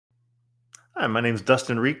Hi, my name is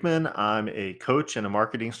Dustin Riechmann. I'm a coach and a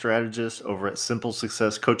marketing strategist over at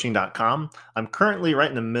simplesuccesscoaching.com. I'm currently right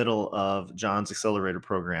in the middle of John's accelerator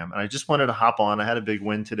program, and I just wanted to hop on. I had a big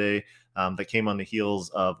win today that came on the heels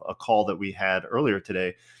of a call that we had earlier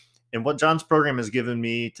today. And what John's program has given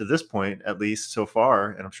me to this point, at least so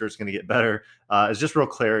far, and I'm sure it's going to get better, is just real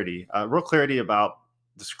clarity about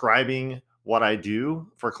describing what I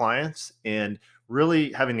do for clients and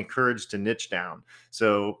really having the courage to niche down.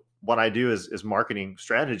 So what I do is marketing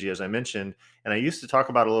strategy, as I mentioned, and I used to talk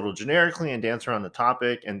about it a little generically and dance around the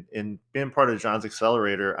topic. And in being part of John's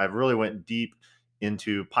Accelerator, I've really went deep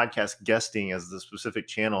into podcast guesting as the specific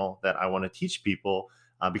channel that I want to teach people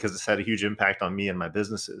because it's had a huge impact on me and my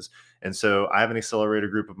businesses. And so I have an accelerator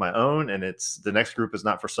group of my own, and it's the next group is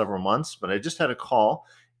not for several months, but I just had a call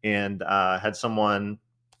and had someone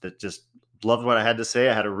that just loved what I had to say.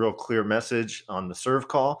 I had a real clear message on the serve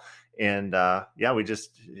call. And yeah, we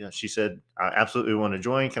just, she said, I absolutely want to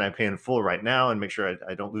join. Can I pay in full right now and make sure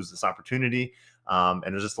I don't lose this opportunity? And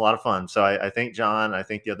it was just a lot of fun. So I thank John, I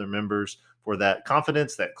thank the other members for that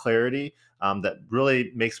confidence, that clarity that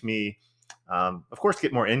really makes me of course,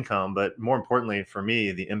 get more income, but more importantly for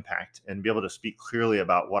me, the impact and be able to speak clearly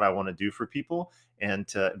about what I want to do for people and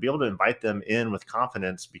to be able to invite them in with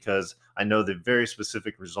confidence because I know the very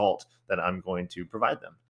specific result that I'm going to provide them.